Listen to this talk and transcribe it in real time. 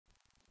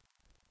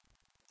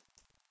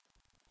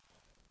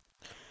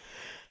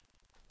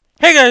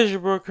Hey guys, your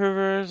Brook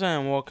Rivers,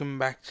 and welcome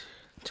back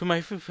to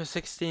my FIFA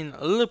 16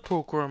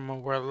 Liverpool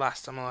program, where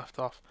last time I left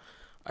off,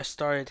 I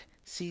started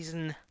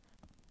season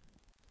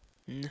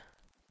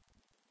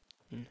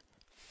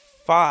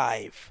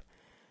 5.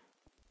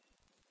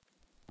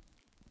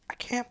 I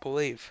can't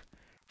believe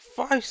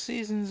 5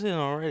 seasons in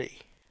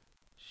already.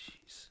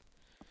 Jeez,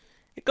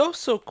 it goes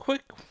so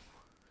quick.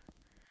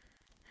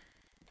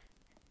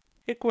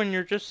 When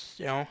you're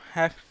just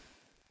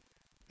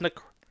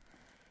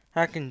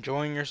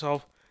enjoying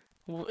yourself.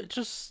 It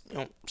just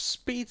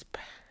speeds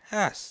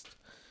past.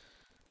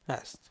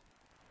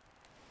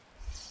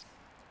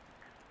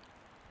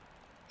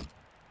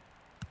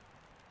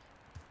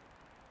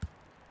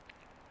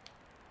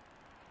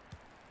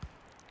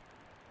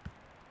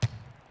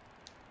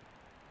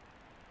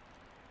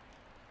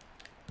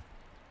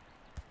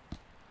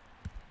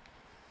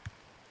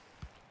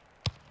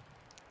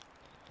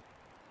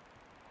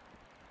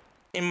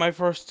 In my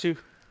first two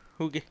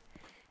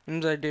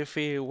games, I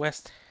defeated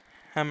West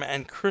Ham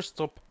and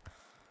Crystal.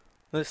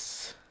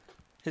 This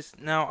is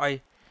now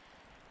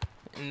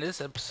in this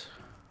episode,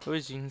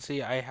 as you can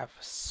see, I have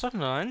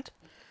Sunderland,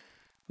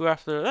 who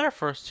after their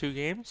first two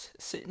games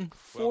sit in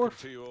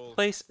fourth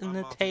place in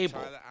the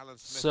table.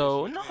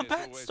 So not a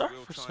bad start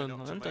for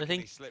Sunderland. I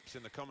think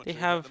they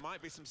have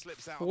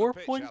 4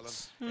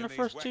 points in the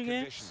first two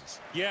games.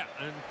 Yeah,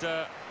 and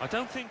I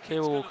don't think they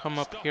will come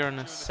up here in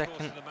a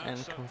second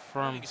and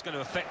confirm. It's going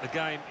to affect the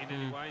game in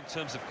any way in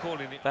terms of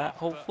calling it. That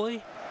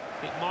hopefully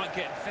it might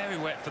get very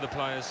wet for the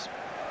players.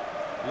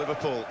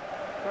 Liverpool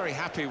very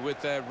happy with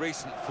their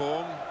recent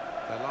form.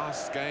 Their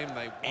last game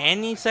they won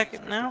any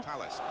second now.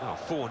 Oh,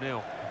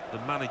 4-0. The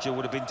manager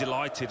would have been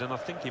delighted, and I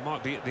think he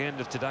might be at the end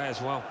of today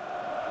as well.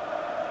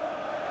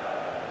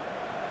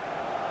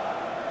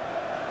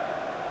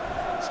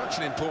 Such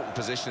an important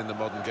position in the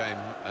modern game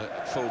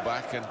at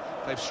full-back, and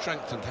they've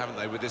strengthened, haven't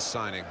they, with this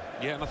signing?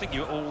 Yeah, and I think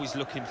you're always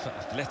looking for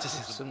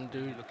athleticism. Some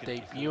dude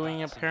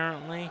debuting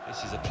apparently.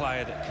 This is a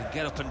player that can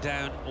get up and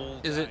down all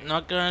day. Is it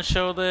not going to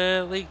show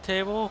the league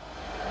table?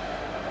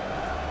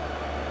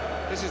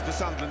 This is the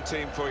Sunderland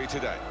team for you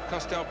today.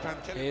 Pantilimon.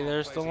 Okay,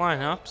 there's the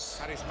lineups.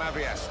 Haris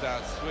Mavias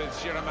starts with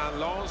Jérôme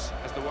Lens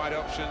as the wide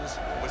options.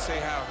 We'll see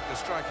how the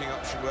striking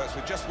option works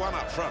with just one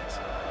up front.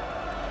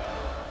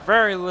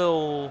 Very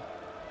little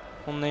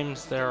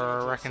names there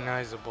are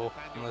recognizable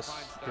unless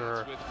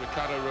you're with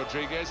Ricardo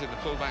Rodriguez in the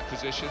fullback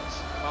positions.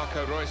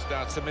 Marco Reus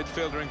starts, a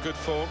midfielder in good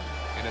form.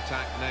 In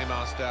attack,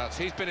 Neymar starts.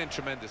 He's been in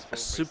tremendous form. A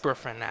super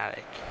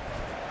fanatic.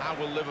 How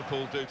will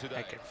Liverpool do today?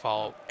 I can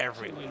follow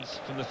every week.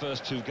 From the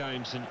first two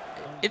games, and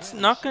it's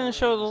not going to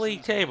show the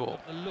league table.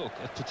 A look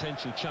at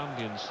potential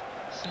champions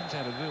sends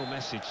out a real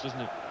message, doesn't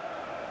it?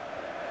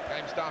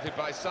 Game started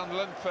by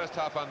Sunderland, first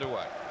half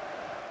underway.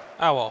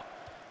 Oh well,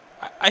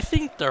 I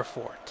think they're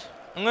fourth.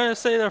 I'm going to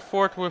say they're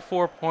fourth with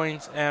 4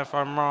 points, and if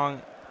I'm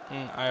wrong,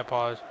 I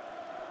apologize.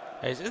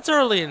 It's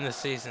early in the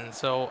season,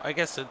 so I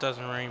guess it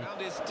doesn't really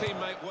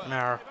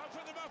matter.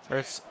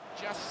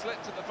 Just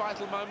slipped at the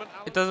vital moment.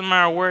 It doesn't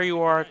matter where you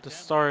are at the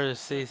start of the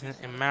season.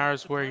 It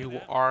matters where you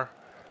are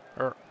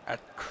or at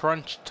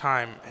crunch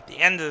time at the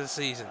end of the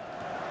season.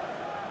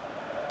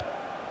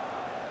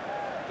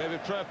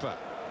 David Prepper.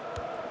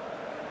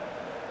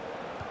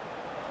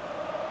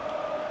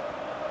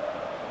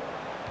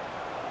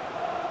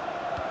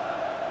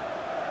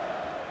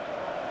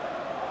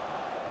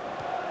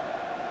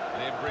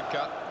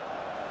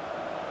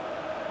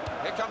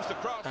 Here comes the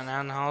cross. And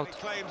Anhalt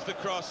claims the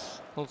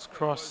cross.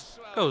 Cross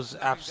goes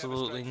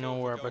absolutely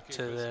nowhere but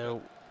to the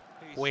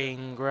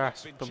wing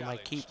grasp of my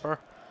keeper.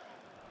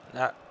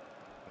 That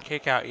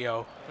kick out,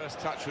 yo. First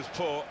touch was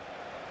poor.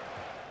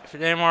 If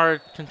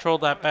Neymar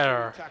controlled that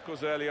better.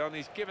 Tackles early on.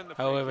 He's given the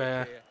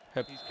however,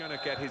 he's going to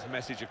get his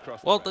message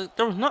across. Well,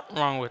 there was nothing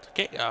wrong with the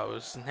kick out. It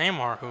was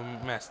Neymar who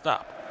messed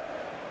up.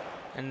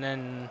 And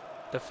then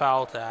the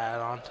foul to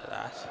add on to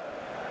that.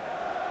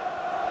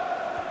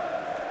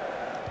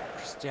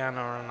 Cristiano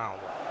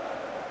Ronaldo.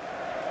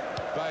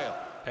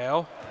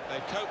 Bale. They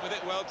cope with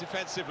it well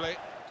defensively.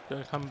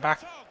 Gonna come back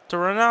to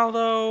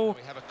Ronaldo.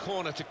 We have a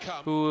corner to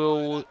come. Who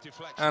will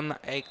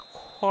a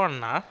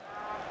corner.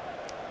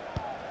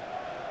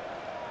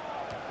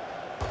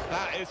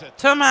 That is a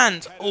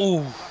Tillmans.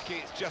 Ooh.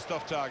 It's just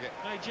off target.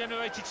 They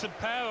generated some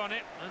power on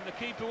it, and the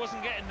keeper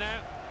wasn't getting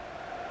there.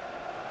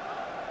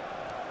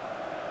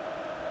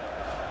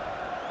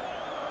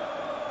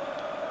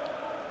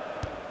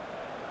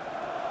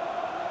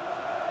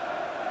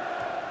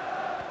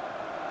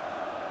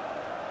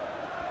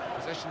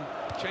 Possession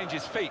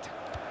changes feet.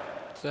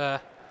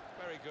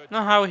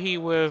 Not how he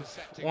would have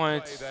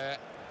wanted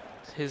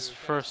his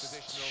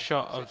first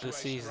shot of the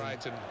season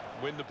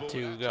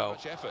to go.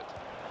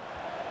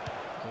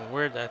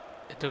 Weird that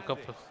it took up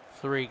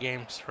 3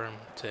 games for him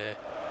to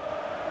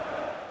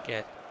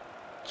get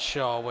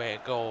Shaw away a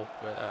goal.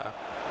 But,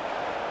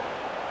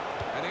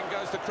 and in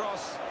goes the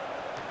cross,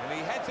 and he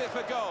heads it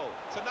for goal.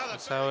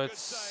 That's how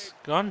it's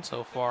gone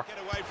so far. Get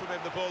away from him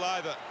the ball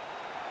either.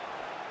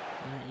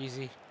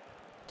 Easy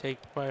take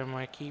by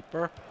my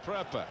keeper.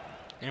 Prepper.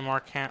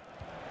 Neymar can't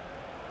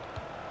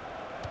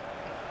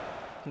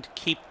to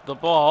keep the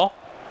ball.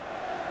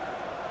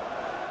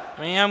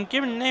 I mean, I'm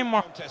giving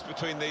Neymar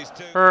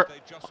her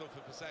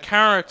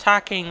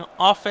counter-attacking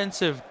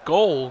offensive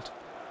gold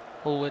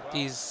with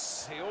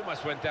these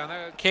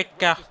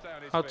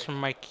kick-outs from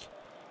my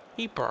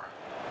keeper.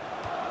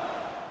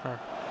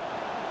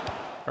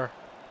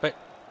 But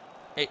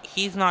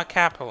he's not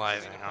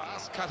capitalizing on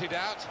it. Cut it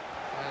out,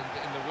 and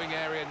in the wing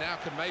area now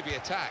can maybe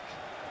attack.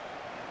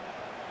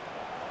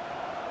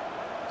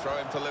 Throw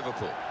in for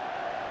Liverpool.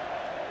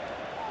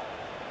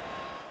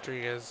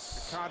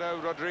 Rodriguez.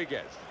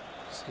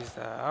 Sees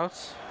that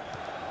out.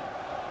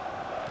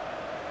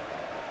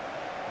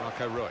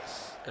 Marco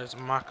Reus. There's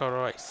Marco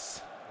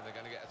Reus. They're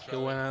going to get a He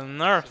throw. went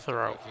another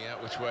throw. Working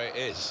out which way it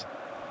is.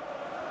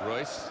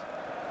 Reus.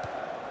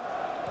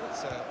 Well,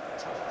 it's a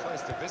tough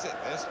place to visit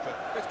this,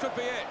 but this could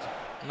be it.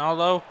 And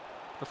although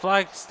the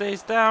flag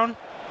stays down.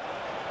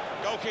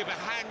 Goalkeeper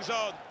hangs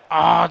on.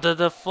 Ah, the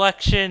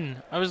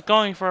deflection. I was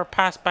going for a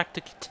pass back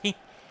to Coutinho.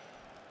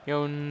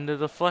 And the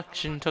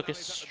deflection took it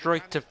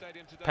straight to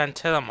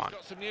Pantilimon.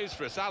 Got some news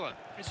for us, Alan.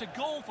 It's a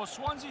goal for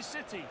Swansea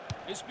City.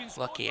 It's been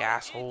Lucky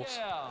assholes.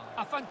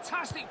 a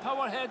fantastic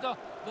power header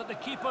that the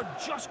keeper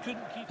just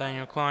couldn't keep.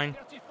 Daniel Klein.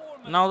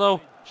 Ronaldo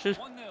should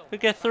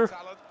get through.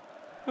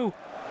 Ooh.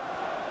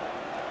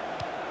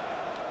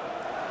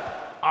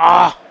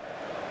 Ah!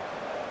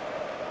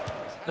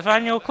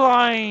 Nathaniel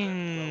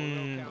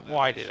Klein!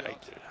 Why did I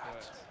do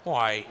that?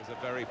 Why? It was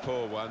a very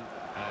poor one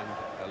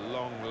and a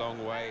long,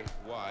 long way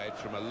wide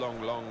from a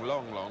long, long,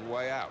 long, long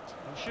way out.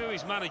 I'm sure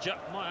his manager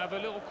might have a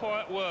little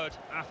quiet word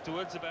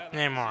afterwards about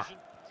Neymar.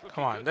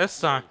 Come on, this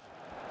time.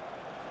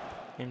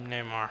 Team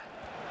Neymar.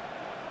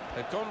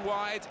 They've gone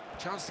wide.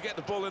 Chance to get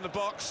the ball in the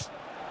box.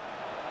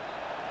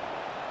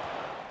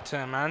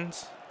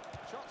 Tillemans.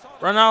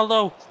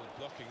 Ronaldo.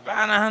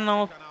 Van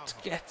Aanholt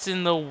gets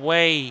in the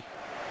way.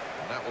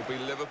 That will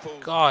be Liverpool.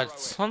 God,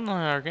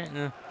 Sunderland are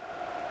getting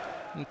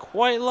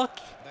quite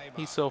lucky.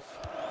 He's so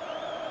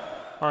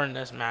far in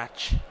this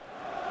match.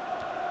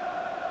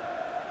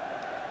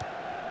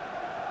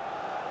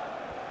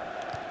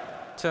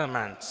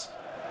 Tillemans.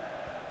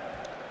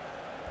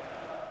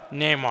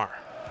 Neymar.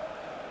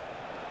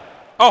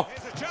 Oh!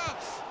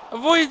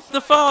 Avoid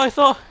the foul. I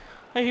thought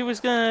he was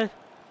gonna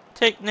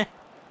take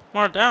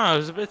Neymar down. I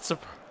was a bit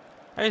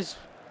surprised.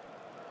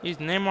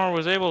 Neymar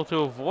was able to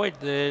avoid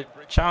the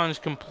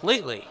challenge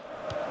completely.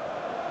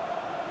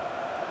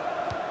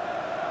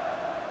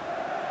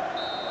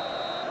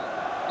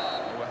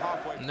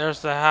 And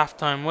there's the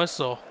halftime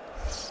whistle.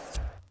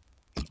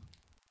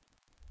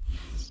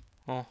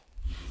 Oh.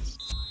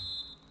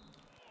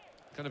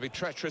 Going to be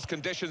treacherous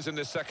conditions in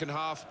this second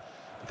half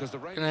because the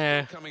rain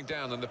is still coming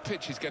down and the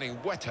pitch is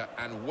getting wetter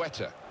and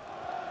wetter.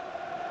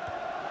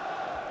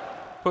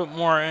 Put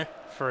more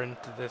effort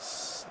into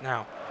this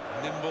now.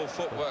 Nimble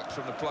footwork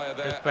from the player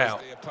there as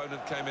the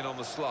opponent came in on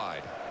the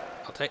slide.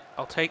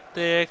 I'll take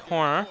the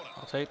corner.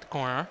 I'll take the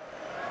corner.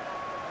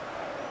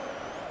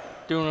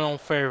 Doing an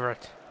old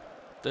favorite.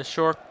 The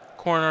short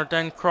corner,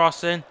 then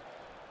cross in.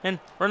 And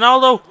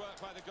Ronaldo!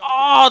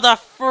 Oh, that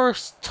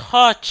first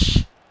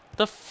touch!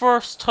 The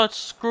first touch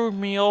screwed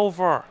me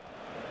over.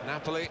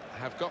 Napoli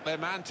have got their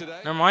man today.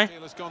 Never mind.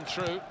 Has gone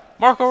through.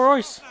 Marco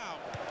Reus.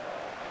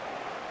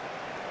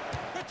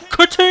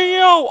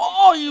 Coutinho!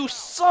 Oh, you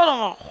son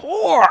of a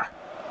whore!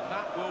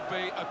 That will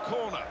be a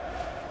corner.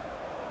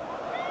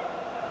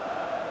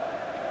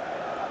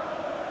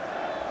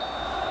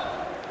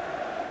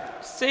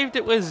 Saved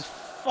it with his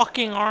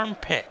fucking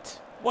armpit.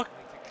 What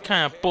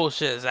kind of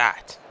bullshit is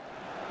that?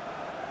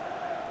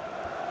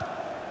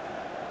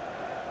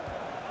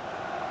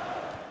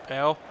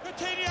 Bale.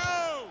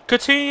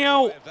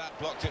 Coutinho! That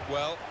blocked it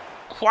well.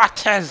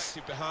 Quates!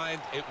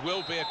 Behind, it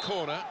will be a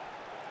corner.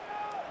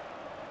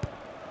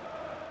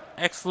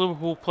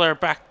 Ex-Liverpool player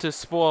back to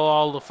spoil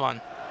all the fun.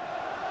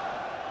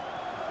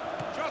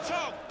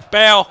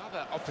 Bale!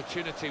 Another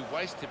opportunity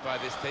wasted by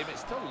this team.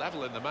 It's still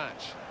level in the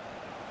match.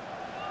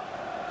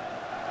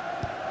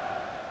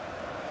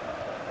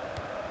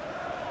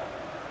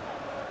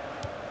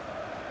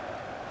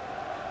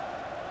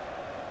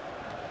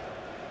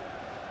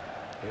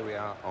 Here we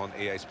are on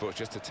EA Sports,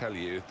 just to tell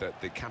you that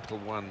the Capital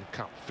One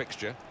Cup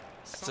fixture.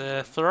 It's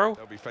a throw.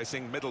 They'll be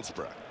facing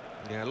Middlesbrough.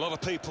 Yeah, a lot of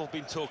people have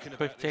been talking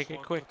about this. Take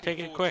it quick, take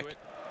it quick.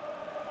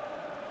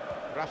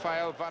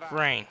 Rafael Varane.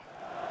 Rain.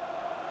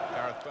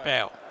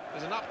 Bale.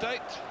 There's an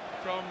update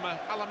from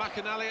Alan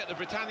McInally at the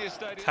Britannia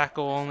Stadium.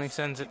 Tackle only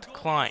sends it to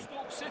Klein.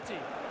 City,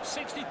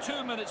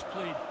 62 minutes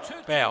played.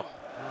 Bale.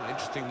 Oh,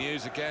 interesting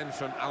news again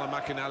from Alan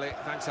McInally.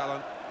 Thanks,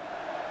 Alan.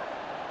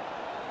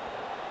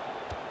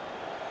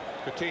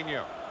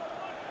 Coutinho.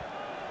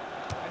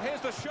 And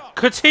here's the shot.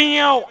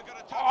 Coutinho!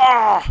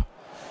 Oh!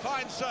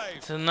 Fine save.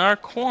 It's another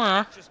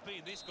corner.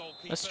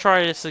 Let's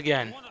try this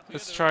again.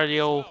 Let's try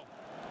the old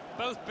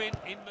Both been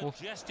in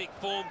majestic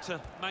form to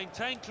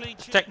maintain clean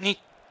sheets. technique.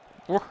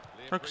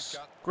 Works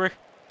great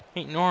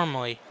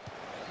normally.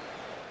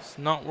 It's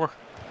not working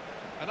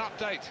An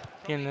update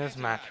in this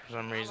match for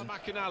some reason.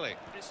 McInally.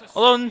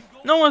 Although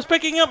no one's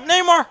picking up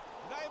Neymar.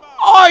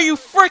 Oh, are you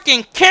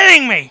freaking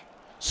kidding me?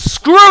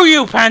 Screw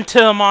you,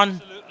 Pantilimon!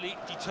 Absolutely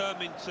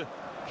determined to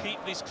keep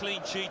this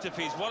clean sheet of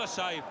his. What a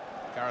save.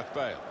 Gareth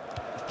Bale.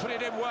 He's put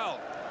it in well.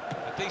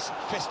 A decent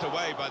fist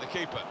away by the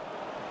keeper.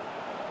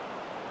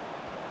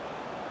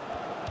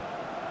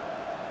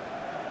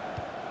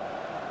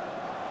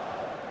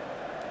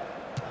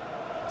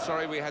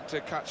 Sorry we had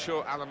to cut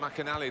short Alan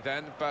McInally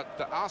then, but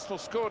Arsenal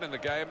scored in the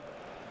game,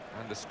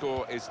 and the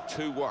score is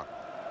 2-1.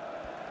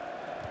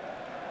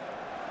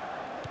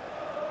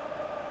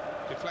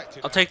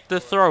 Deflected I'll out take the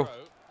for a throw.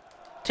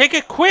 Take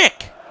it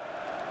quick!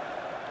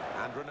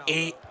 And Ronaldo.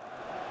 Eight.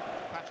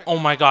 Patrick- Oh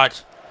my god.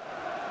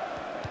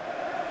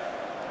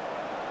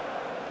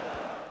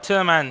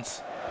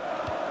 Tillmans.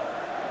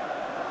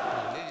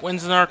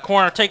 Wins in our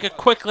corner. Take it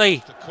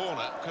quickly. The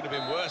corner could have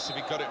been worse if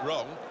he got it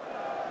wrong.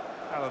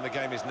 Alan, the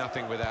game is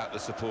nothing without the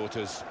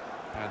supporters,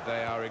 and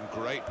they are in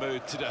great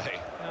mood today.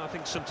 I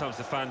think sometimes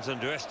the fans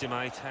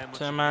underestimate how much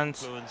Tillmans.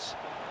 influence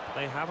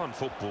they have on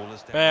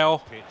footballers down Bale.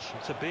 the pitch.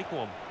 It's a big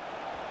one.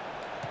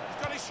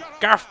 He's got his shot on.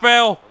 Gareth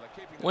Bale. Well, they're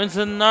keeping the Wins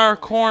pressure in on our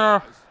the corner.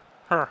 guys.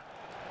 Her.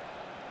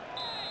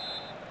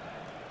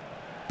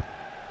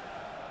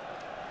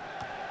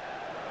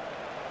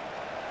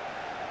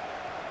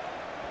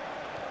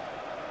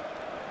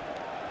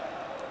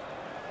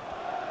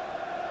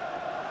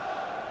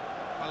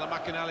 Alan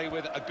McInally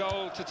with a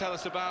goal to tell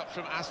us about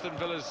from Aston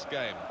Villa's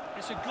game.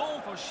 It's a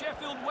goal for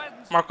Sheffield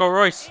Wednesday. Marco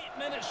Royce. 8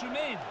 minutes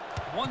remain.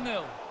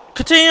 1-0.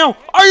 Coutinho.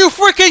 Are you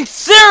freaking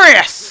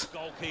serious?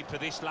 Goalkeeper,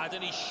 this lad,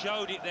 and he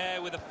showed it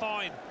there with a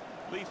fine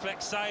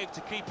reflex save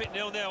to keep it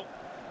 0-0.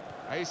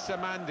 Asa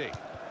Mandy.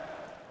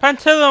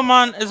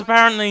 Pantilimon is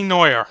apparently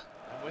Neuer.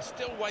 And we're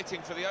still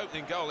waiting for the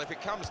opening goal. If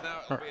it comes now,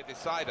 it'll be a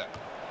decider.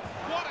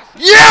 What a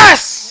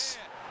Yes!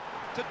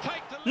 to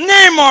take the lead.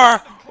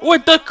 Neymar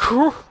with the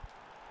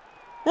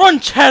run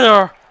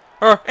cheddar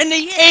in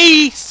the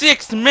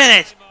 86th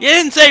minute. You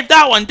didn't save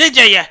that one, did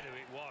you?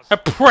 A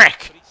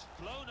prick. But it's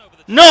flown over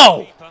the top No! of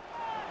the keeper.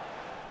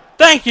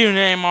 Thank you,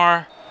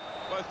 Neymar.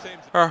 Both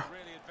teams Er. have been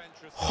really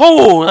adventurous.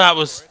 Oh, that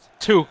was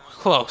too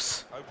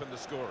close. Open the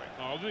scoring.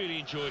 Oh, I really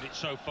enjoyed it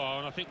so far,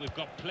 and I think we've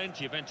got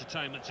plenty of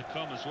entertainment to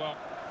come as well.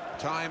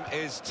 Time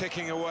is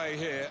ticking away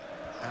here,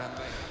 and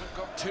they haven't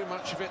got too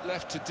much of it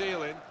left to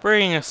deal in.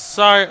 Bringing a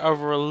sigh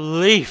of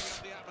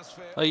relief. The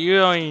atmosphere. Like you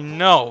already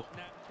know.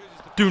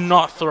 Do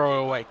not throw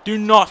it away. Do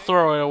not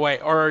throw it away,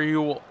 or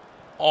you will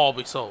all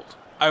be sold.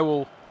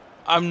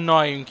 I'm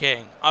not even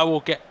kidding. I will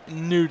get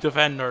new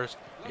defenders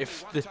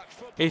if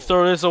they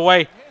throw this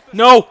away.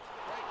 No!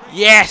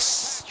 Yes!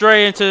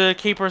 Straight into the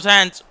keeper's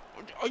hands.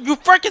 Are you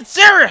freaking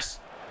serious?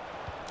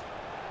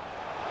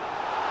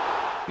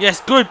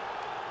 Yes, good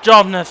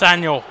job,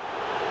 Nathaniel.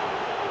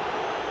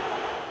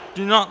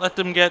 Do not let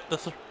them get the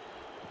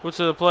go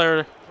to the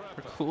player.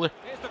 Here's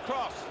the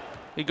cross.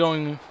 They're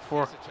going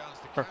for. Here's a chance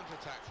to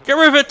counter-attack from Get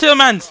rid of it,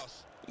 Tillmans.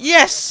 cross.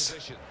 Yes!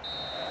 Position.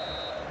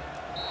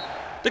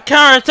 The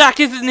counter attack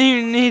isn't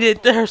even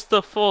needed. There's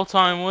the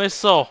full-time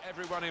whistle.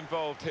 Everyone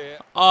involved here.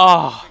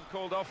 Oh, Been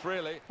called off,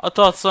 really. I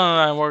thought some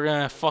of them were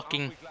gonna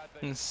fucking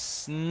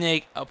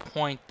snake a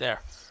point there.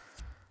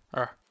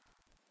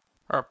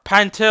 Or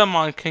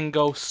Pantilimon can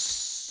go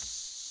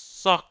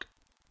suck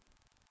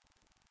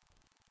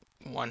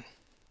one.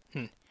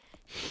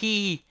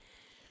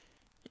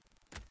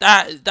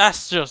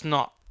 That's just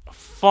not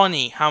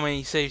funny how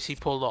many saves he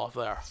pulled off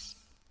there.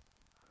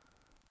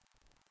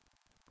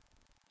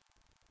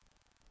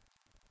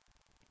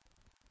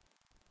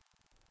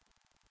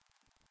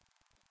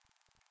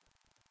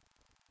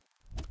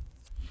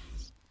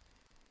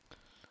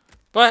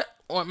 But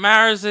what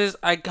matters is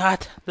I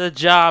got the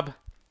job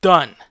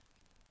done.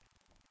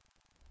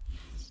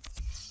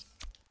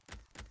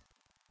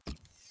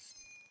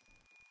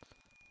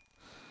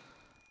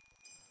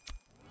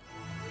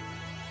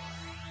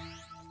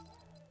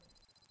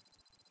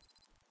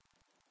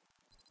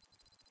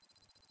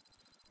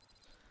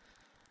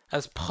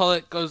 As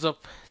Pullet goes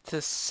up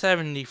to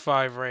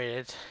 75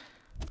 rated.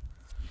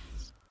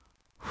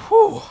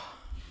 Whew.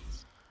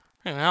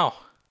 I don't know.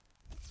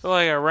 I feel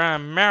like I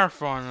ran a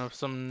marathon of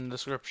some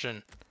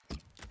description.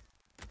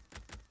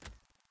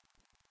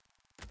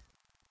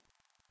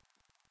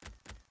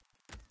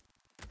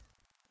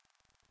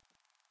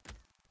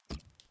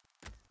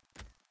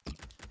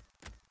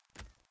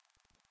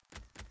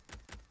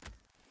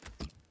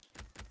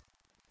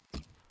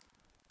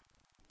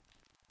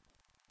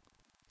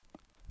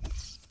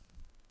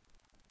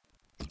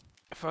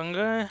 If I'm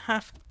gonna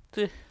have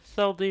to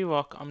sell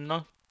D-Rock, I'm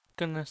not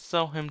gonna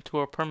sell him to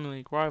a Premier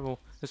League rival,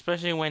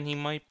 especially when he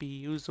might be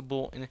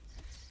usable in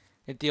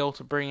a deal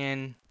to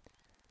bring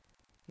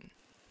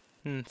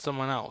in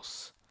someone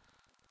else.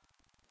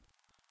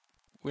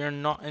 We're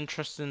not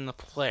interested in the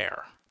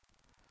player.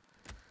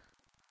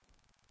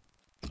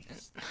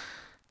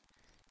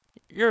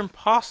 You're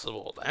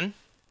impossible then.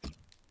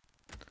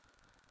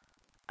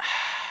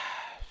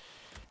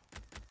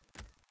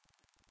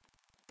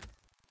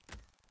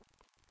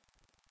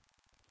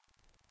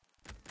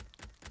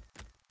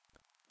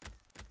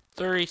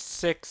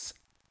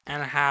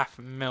 $36.5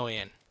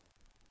 million.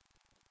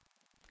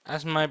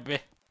 That's my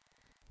bid.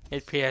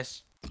 hit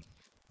PSG.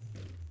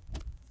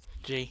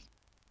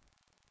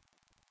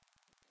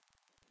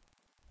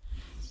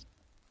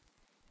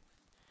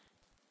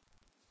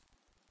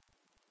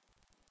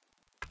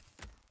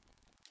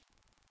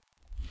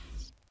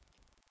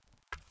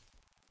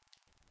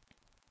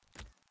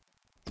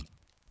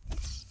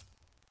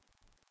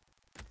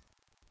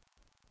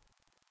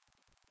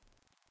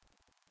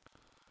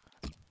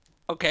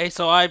 Okay,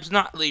 so I'm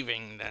not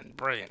leaving then.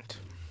 Brilliant.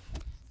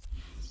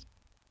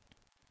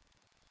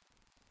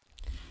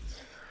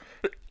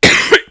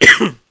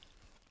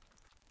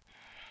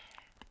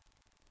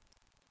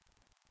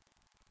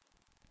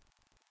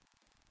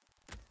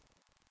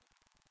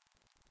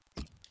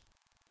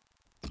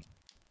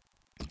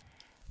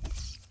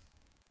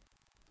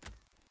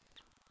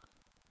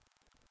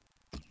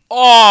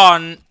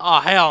 Oh,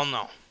 hell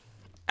no.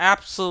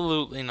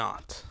 Absolutely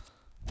not.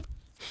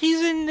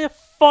 He's in the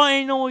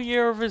final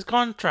year of his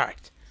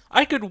contract.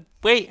 I could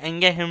wait and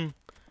get him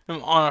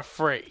on a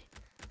free.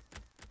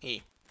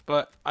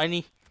 But I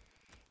need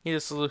a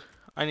solution.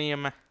 I need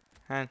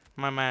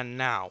my man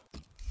now.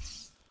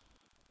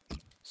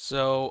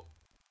 So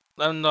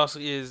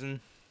Lewandowski is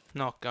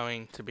not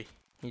going to be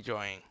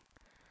enjoying.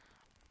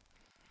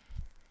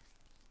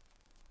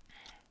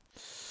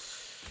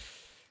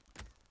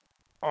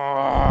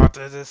 Oh,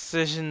 the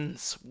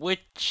decisions.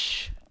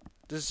 Which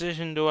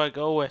decision do I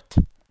go with?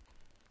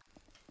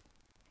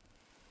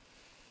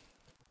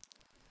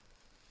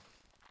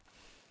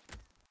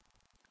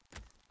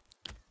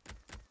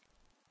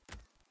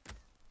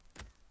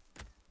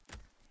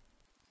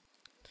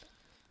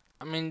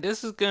 I mean,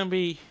 this is gonna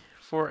be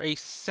for a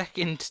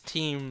second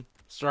team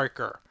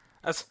striker.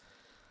 That's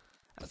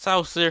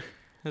how serious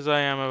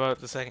I am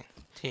about the second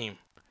team.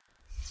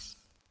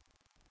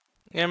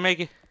 I'm gonna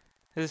make a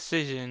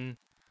decision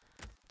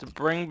to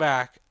bring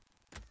back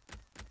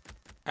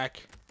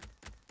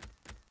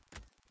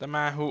the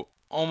man who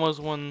almost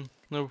won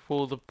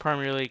Liverpool the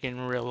Premier League in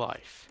real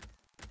life.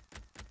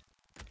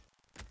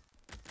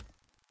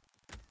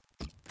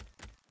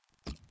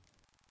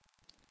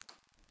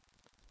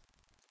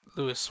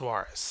 Luis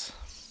Suarez.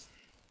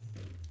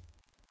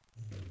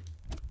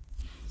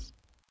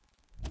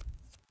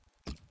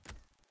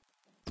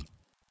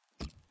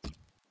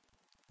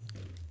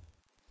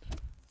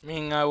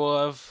 Meaning I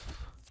will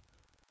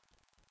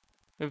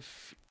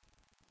have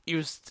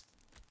used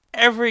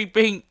every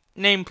big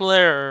name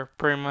player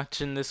pretty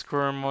much in this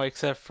career mode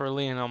except for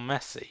Lionel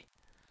Messi.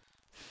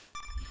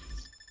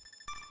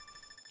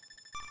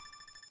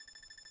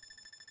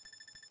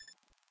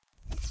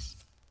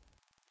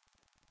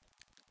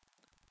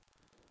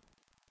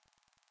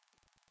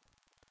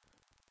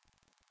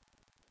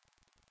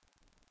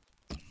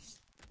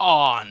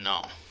 Oh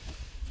no.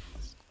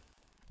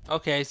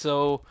 Okay,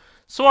 so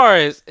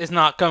Suarez is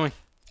not coming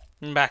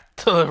back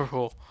to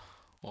Liverpool.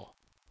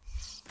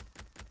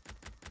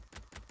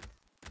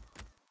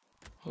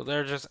 Well,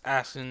 they're just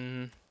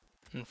asking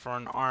for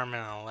an arm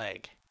and a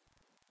leg.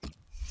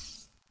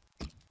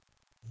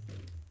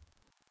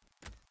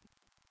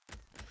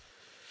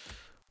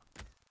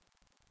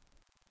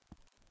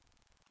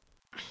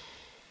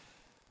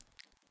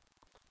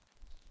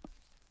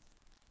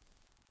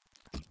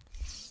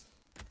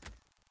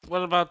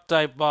 What about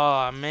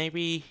Dybala?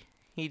 Maybe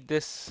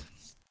this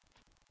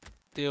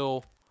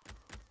deal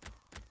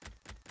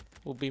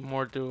will be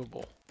more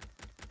doable.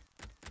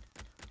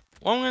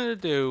 What I'm gonna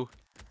do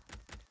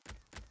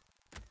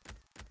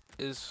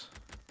is,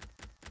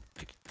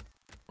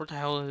 where the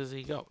hell does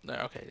he go?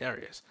 There, okay, there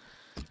he is.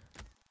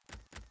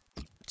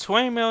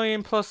 20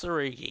 million plus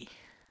Origi.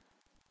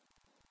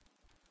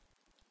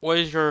 What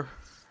is her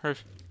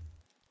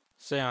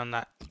say on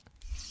that?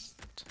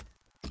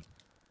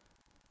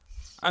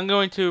 I'm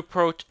going to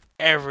approach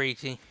every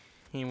team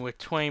with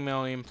 20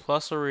 million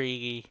plus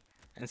Origi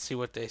and see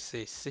what they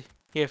say. See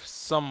if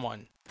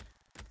someone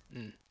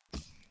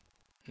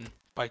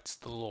bites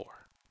the lure.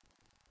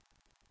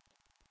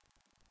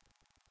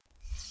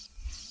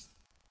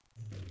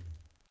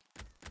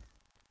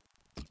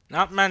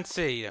 Not Man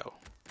City though.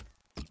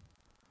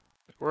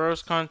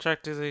 Aguero's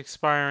contract is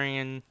expiring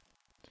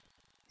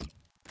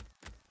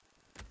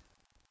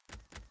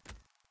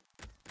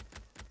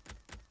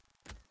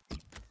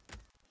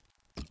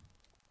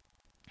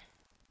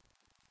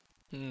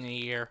in the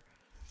year.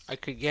 I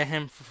could get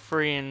him for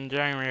free in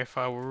January if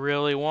I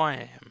really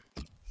wanted him.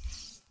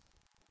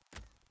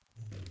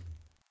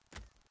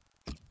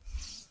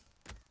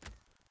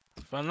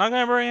 But I'm not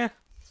gonna bring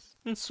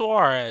in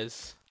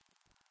Suarez.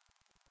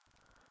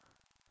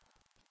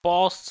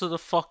 Balls to the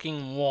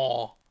fucking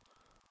wall.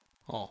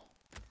 Oh,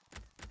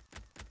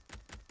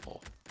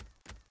 well,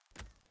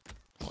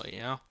 you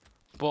know,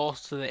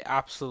 balls to the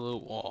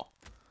absolute wall.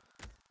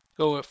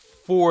 Go with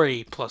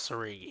 40 plus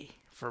Origi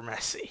for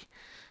Messi.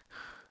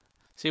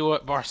 See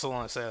what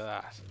Barcelona say to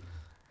that.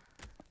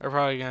 They're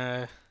probably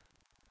gonna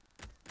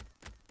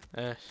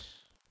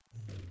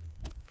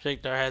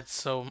shake their heads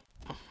so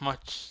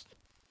much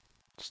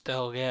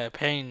they'll get a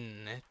pain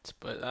in it.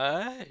 But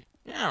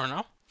yeah, I don't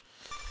know.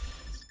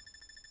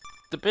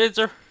 The bids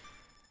are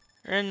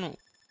in.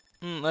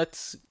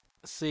 Let's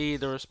see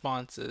the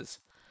responses.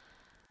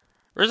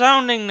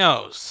 Resounding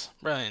no's.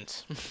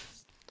 Brilliant.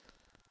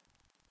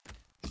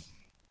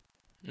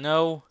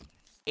 No.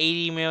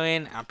 80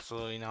 million?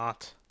 Absolutely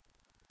not.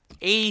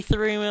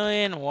 83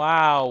 million?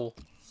 Wow.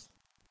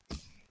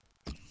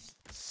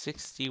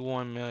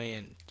 61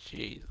 million.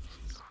 Jesus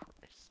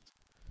Christ.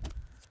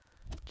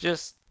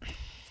 Just...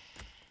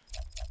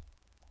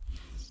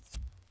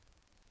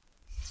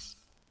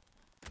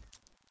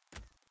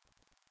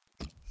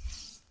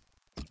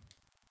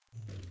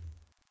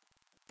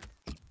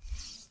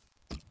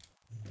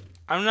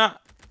 I'm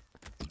not...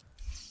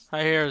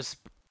 I hear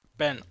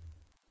spent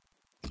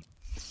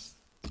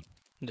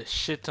the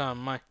shit on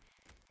my...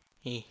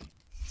 Let's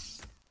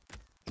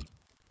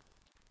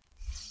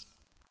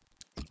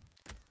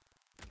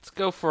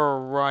go for a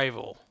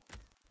rival.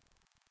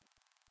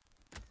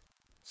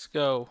 Let's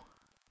go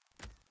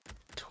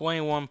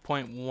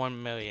 21.1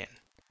 million.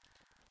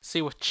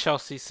 See what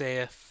Chelsea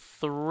say.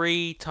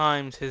 3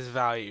 times his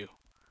value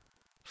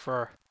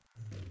for,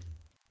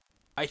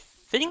 I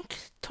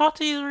think,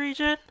 Totti's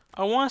regen.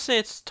 I want to say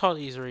it's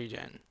Totti's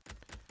regen.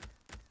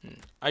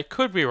 I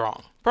could be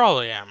wrong.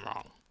 Probably am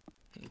wrong.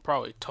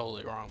 Probably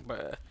totally wrong.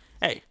 But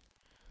hey.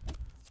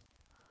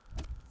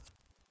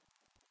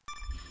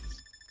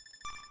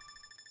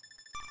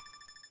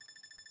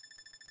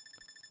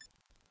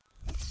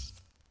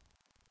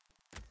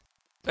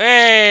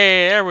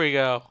 Hey, there we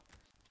go.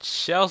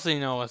 Chelsea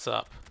know what's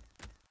up.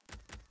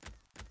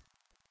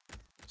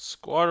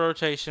 Squad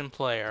rotation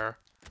player.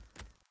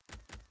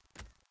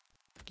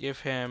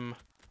 Give him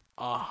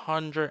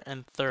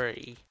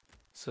 130.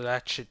 So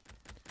that should...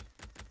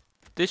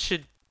 This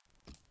should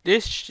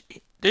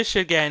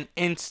get an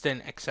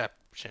instant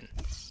exception.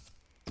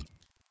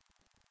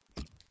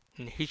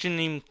 And he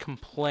shouldn't even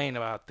complain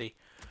about the...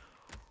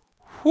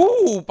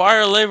 Whoo!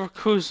 Bayer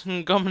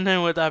Leverkusen coming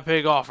in with that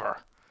big offer.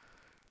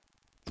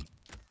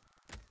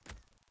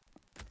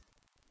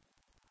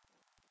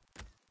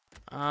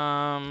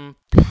 Hang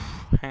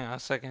on a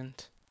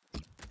second.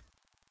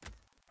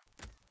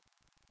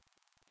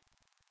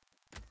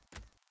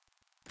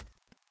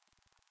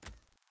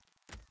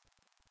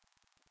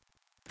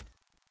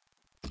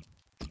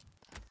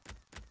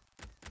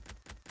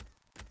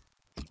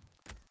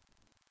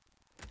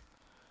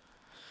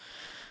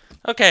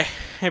 Okay,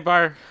 hey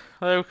Bayer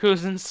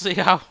Leverkusen, see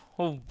how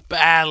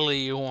badly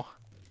you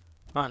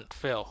want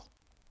Phil.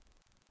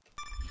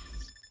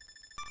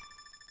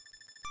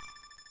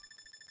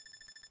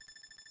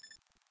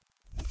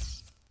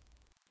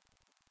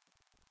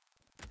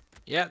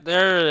 Yeah,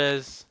 there it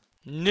is.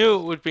 Knew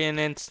it would be an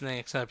instant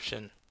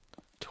exception.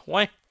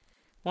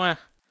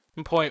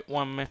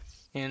 21.1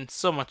 million,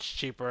 so much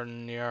cheaper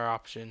than your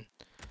option.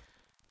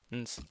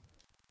 And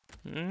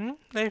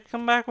they've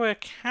come back with a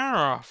counter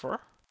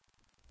offer.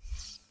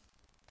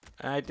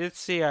 I did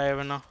see I have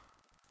an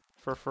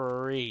offer for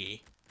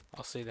Origi.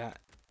 I'll see that.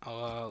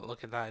 I'll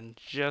look at that in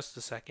just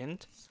a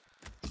second.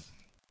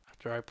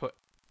 After I put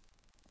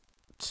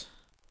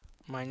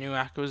my new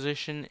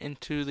acquisition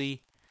into the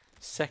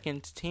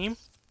second team.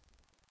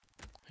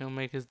 He'll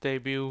make his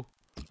debut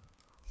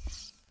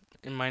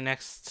in my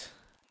next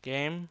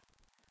game.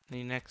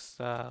 The next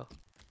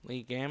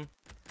league game.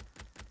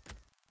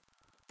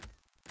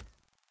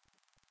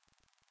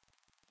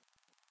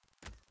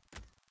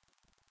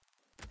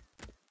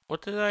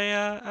 What did I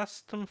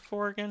ask them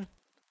for again?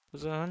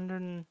 Was it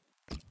 100?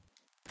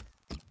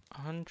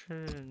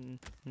 100?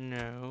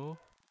 No.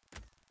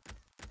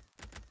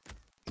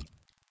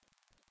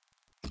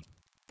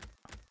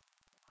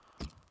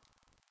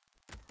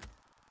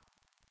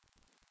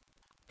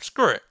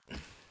 Screw it.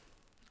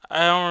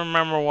 I don't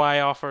remember why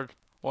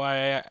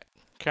I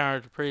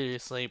countered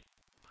previously.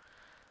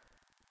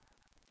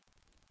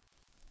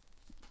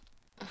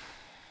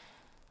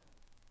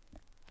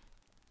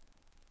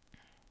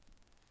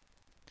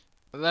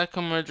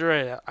 Atletico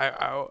Madrid.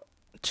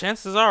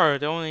 Chances are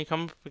they only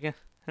come up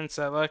against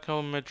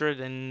Atletico Madrid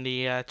in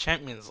the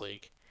Champions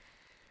League.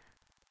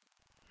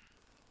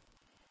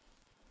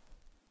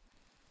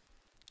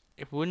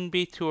 It wouldn't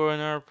be to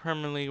another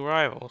Premier League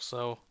rival,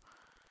 so.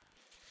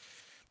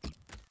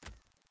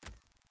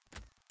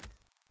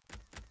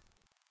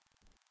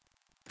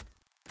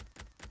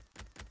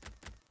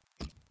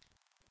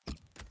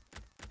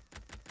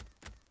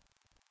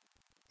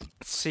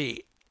 Let's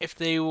see if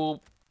they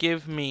will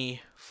give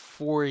me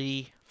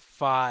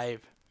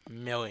 45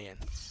 million.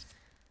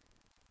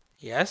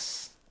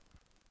 Yes.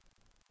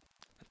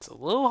 It's a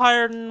little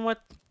higher than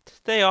what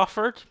they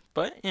offered,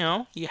 but you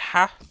know, you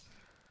have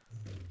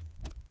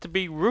to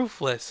be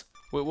ruthless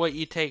with what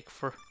you take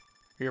for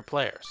your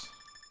players.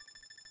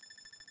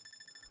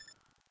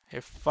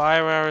 If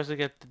 5 hours to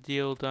get the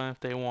deal done if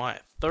they want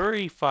it.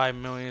 35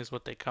 million is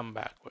what they come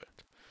back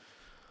with.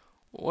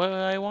 What did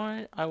I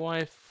want? I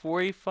wanted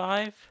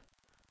 45.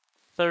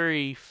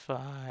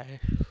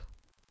 35.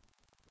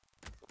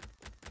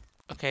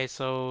 Okay,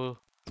 so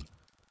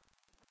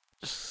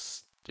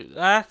just do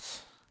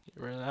that.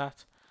 Get rid of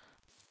that.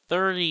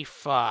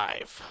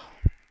 35.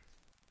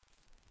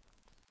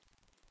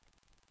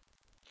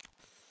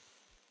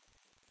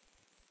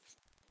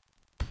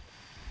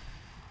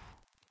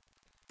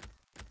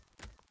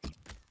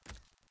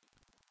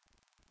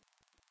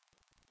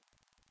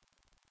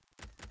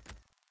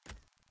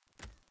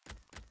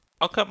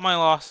 I'll cut my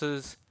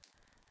losses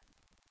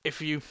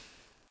if you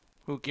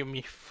will give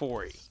me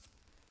 40.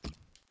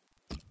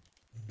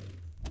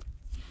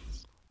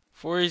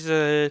 40's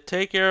a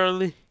take it or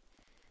leave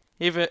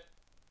it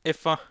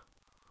if on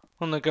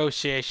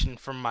negotiation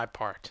from my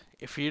part.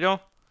 If you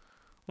don't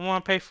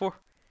want to pay for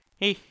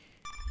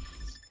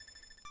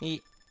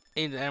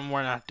then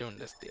we're not doing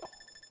this deal.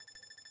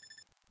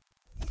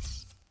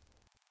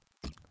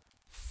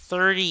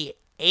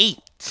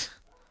 38.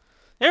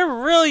 They're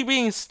really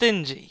being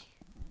stingy.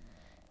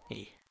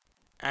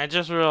 I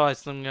just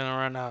realized I'm gonna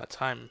run out of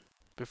time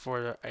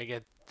before I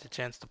get the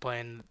chance to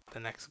play in the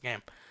next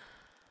game.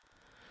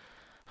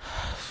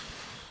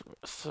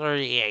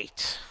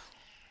 38.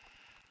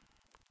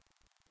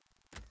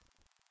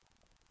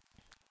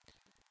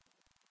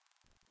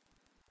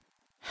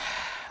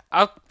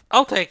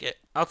 I'll take it.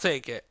 I'll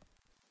take it.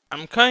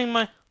 I'm cutting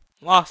my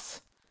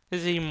loss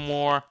is even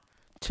more.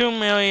 2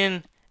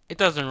 million. It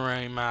doesn't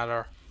really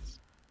matter.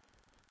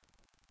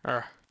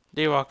 Or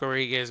Divock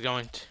Origi is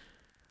going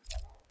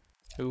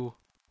to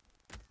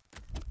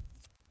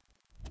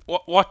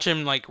watch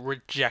him like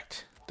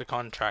reject the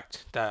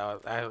contract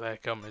that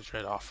Atletico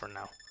Madrid offer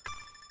now.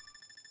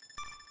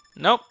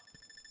 Nope.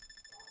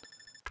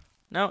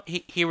 No,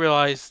 he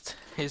realized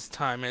his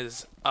time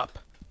is up.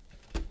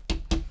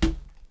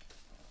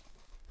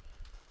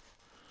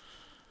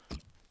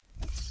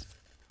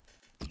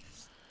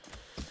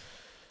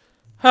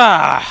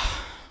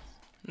 Ah,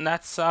 and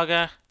that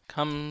saga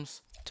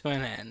comes to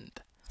an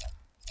end.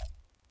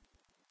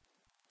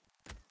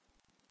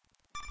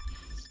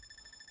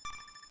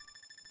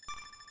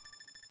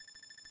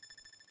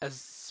 As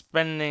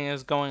spending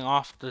is going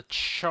off the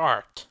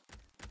chart.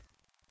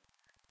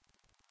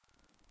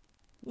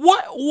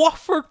 What?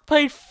 Watford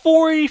paid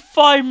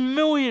 45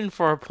 million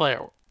for a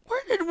player.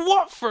 Where did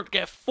Watford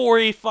get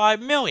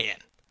 45 million?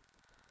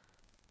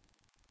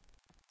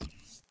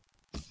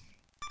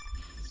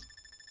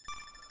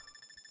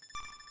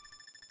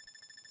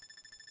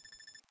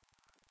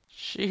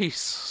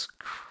 Jesus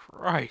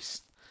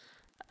Christ.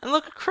 And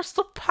look at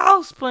Crystal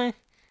Palace playing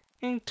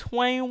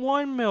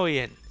 21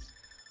 million.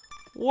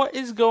 What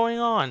is going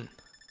on?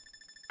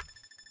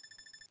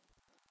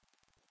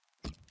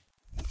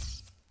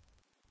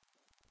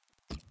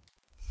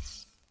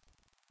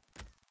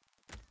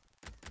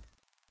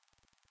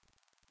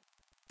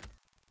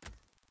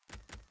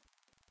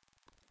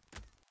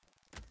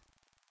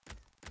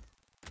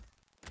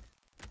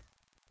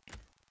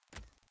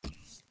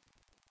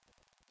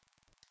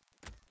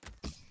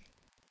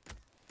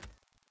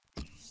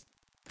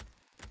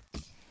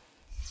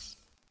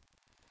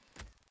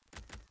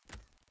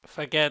 If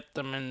I get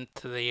them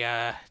into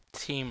the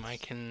team, I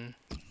can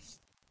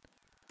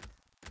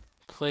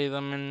play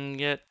them and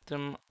get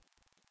them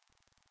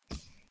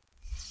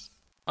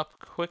up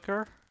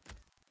quicker.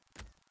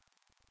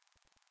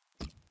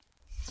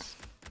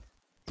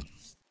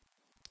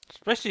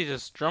 Especially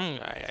this drum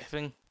guy. I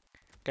think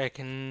I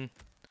can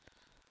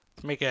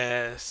make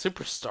a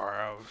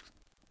superstar of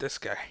this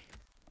guy.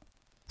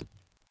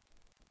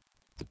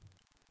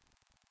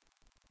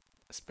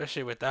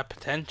 Especially with that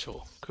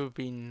potential. Could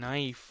be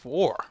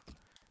 94.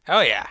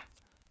 Hell yeah.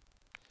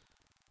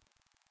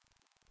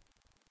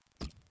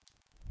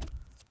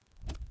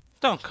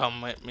 Don't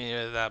come with me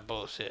with that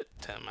bullshit,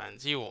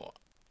 Timmons. You won't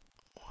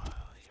want to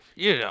leave.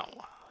 You don't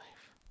want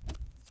to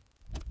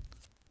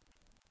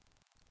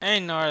leave.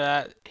 Ignore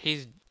that.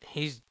 He's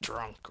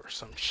drunk or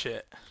some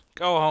shit.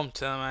 Go home,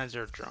 Timmons.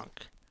 You're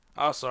drunk.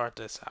 I'll sort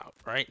this out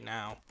right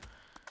now.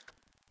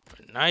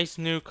 Nice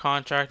new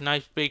contract.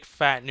 Nice big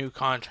fat new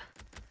contract.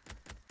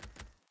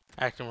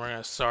 Acting, we're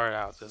gonna sort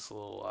out this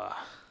little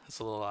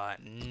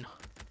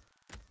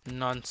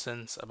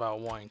nonsense about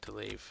wanting to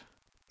leave.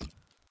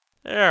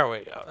 There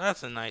we go.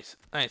 That's a nice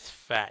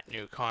fat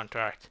new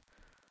contract.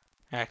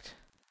 Act.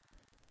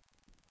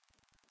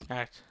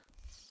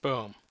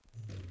 Boom.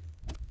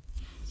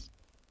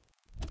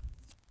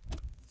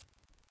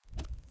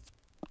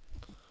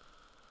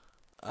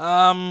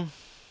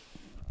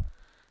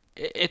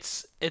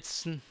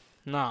 It's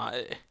not.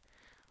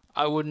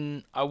 I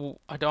don't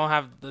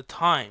have the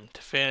time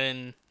to fit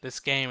in this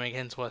game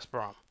against West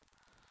Brom.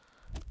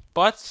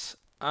 But,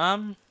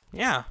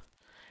 yeah.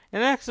 In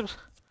the next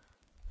episode,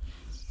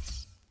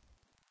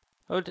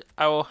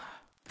 I will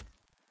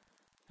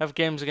have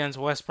games against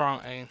West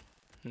Brom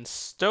and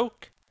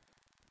Stoke.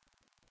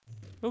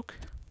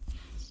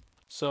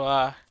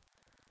 So,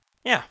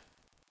 yeah.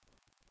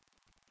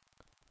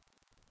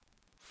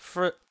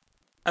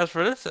 As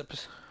for this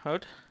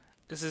episode,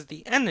 this is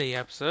the end of the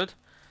episode.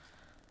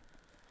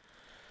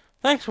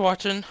 Thanks for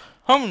watching.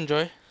 Hope you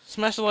enjoy.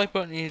 Smash the like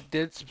button if you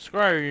did.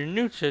 Subscribe if you're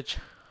new to it.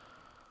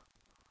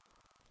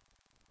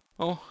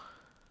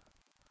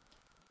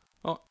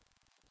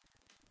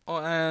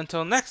 And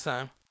until next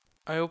time,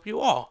 I hope you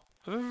all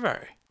have a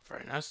very,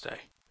 very nice day.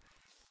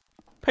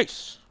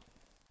 Peace.